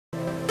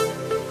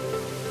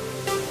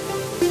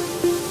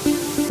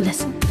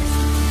listen.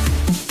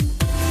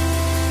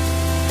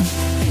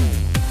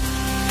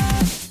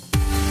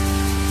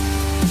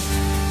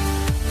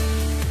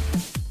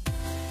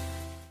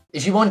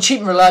 If you want cheap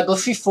and reliable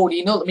FIFA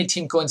 14 Ultimate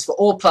Team coins for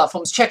all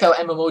platforms, check out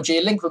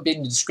MMOJ, link will be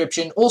in the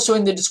description. Also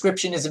in the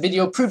description is a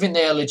video proving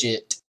they are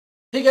legit.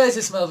 Hey guys,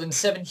 it's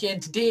Melvin7 here,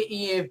 and today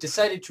EA have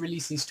decided to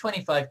release these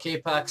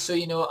 25k packs, so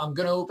you know, I'm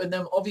going to open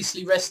them.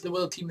 Obviously, rest of the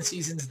world team of the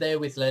season's there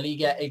with La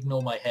Liga.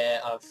 Ignore my hair,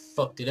 I've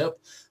fucked it up.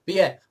 But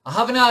yeah, I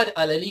haven't had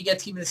a La Liga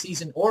team of the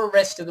season or a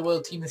rest of the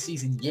world team of the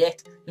season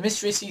yet. The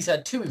mystery is he's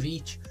had 2 of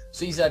each,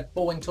 so he's had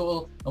 4 in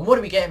total. And what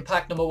do we get in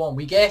pack number 1?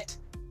 We get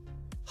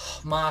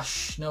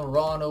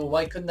Ronaldo.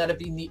 Why couldn't that have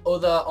been the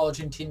other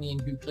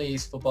Argentinian who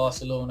plays for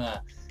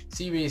Barcelona?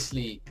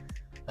 Seriously.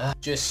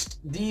 Just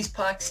these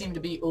packs seem to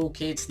be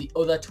okay. It's the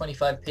other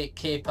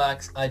 25k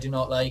packs I do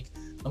not like.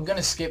 I'm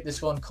gonna skip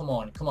this one. Come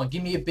on,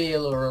 give me a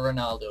Bale or a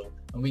Ronaldo.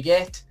 And we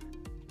get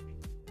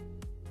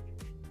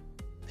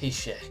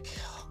Piszczek.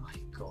 Oh my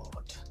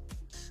god.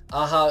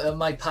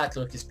 My pack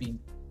luck has been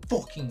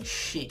fucking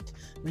shit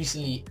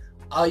recently.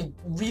 I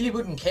really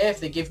wouldn't care if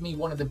they give me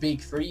one of the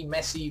big 3,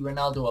 Messi,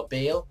 Ronaldo or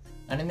Bale.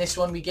 And in this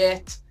one we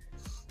get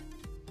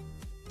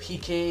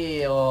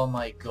PK. Oh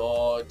my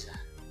god.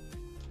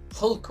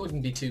 Hulk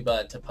wouldn't be too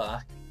bad to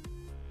pack.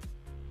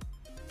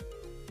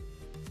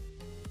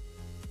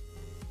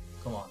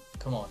 Come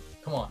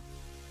on.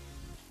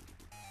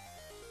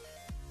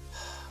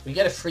 We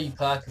get a free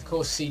pack. Of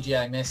course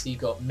CGI Messi,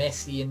 got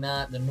Messi in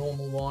that, the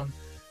normal one.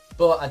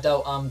 But I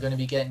doubt I'm going to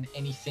be getting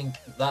anything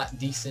that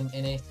decent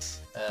in it.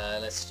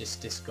 Let's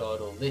just discard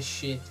all this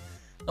shit.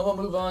 And we'll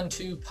move on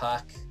to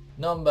pack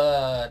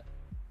number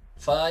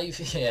 5.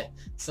 Yeah,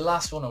 it's the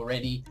last one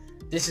already.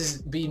 This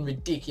has been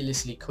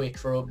ridiculously quick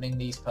for opening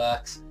these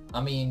packs.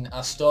 I mean,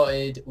 I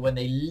started when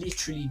they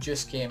literally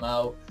just came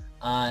out,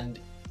 and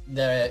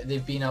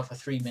they've been out for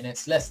 3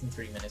 minutes, less than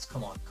 3 minutes.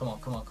 Come on.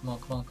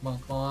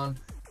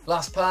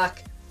 Last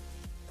pack.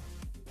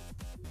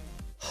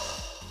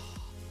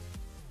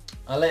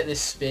 I'll let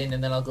this spin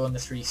and then I'll go on the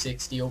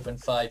 360, open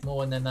 5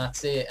 more, and then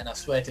that's it. And I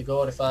swear to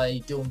God, if I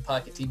don't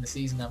pack a team of the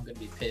season, I'm going to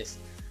be pissed.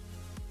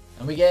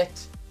 And we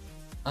get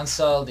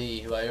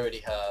Ansaldi, who I already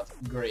have.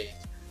 Great.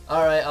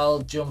 Alright,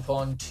 I'll jump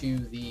on to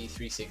the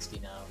 360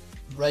 now.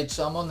 Right,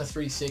 so I'm on the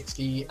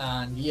 360,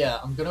 and yeah,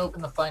 I'm going to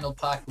open the final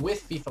pack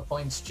with FIFA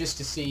points just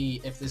to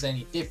see if there's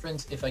any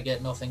difference if I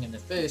get nothing in the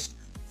first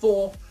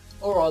 4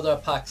 or other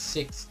packs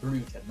 6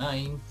 through to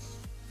 9.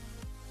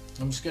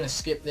 I'm just going to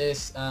skip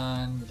this,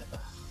 and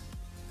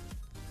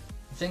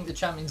I think the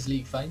Champions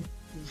League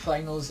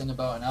finals in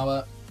about an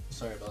hour.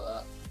 Sorry about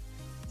that.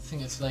 I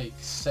think it's like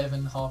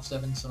 7, half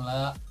 7, something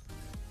like that.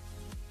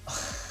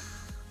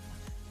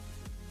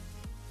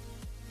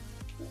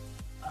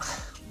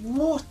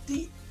 What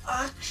the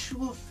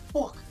actual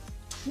fuck?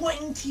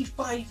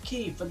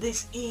 25k for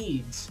this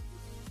AIDS?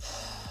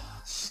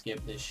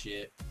 Skip this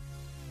shit.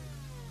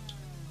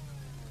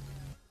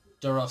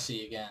 De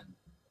Rossi again.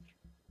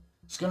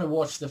 Just gonna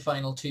watch the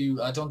final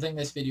 2. I don't think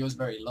this video is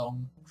very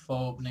long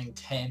for opening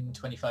 10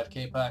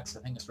 25k packs.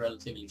 I think it's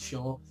relatively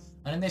short.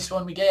 And in this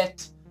one we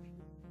get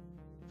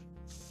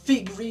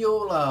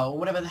Figriola, or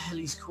whatever the hell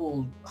he's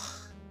called.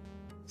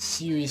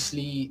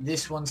 Seriously,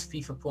 this one's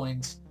FIFA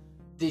points.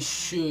 This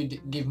should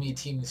give me a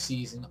team of the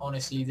season.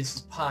 Honestly, this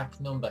is pack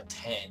number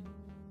 10.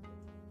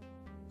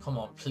 Come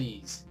on,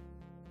 please.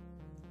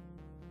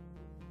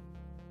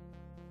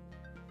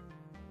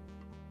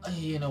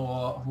 You know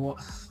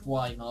what?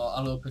 Why not?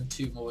 I'll open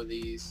 2 more of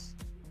these.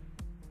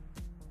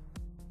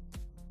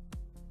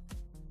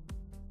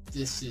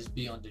 This is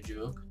beyond a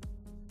joke.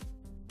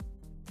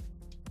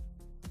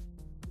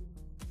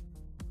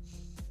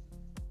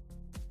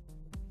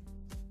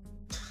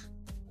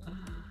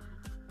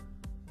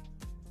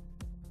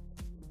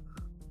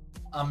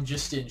 I'm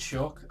just in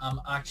shock. I'm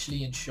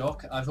actually in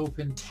shock. I've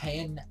opened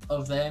 10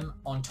 of them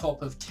on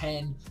top of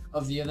 10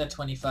 of the other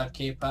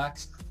 25k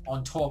packs,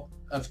 on top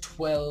of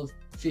 12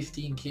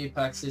 15k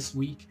packs this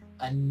week,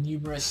 and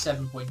numerous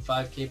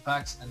 7.5k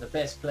packs, and the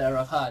best player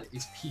I've had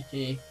is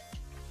PK.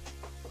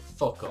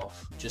 Fuck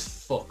off. Just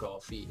fuck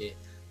off, EA.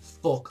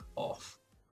 Fuck off.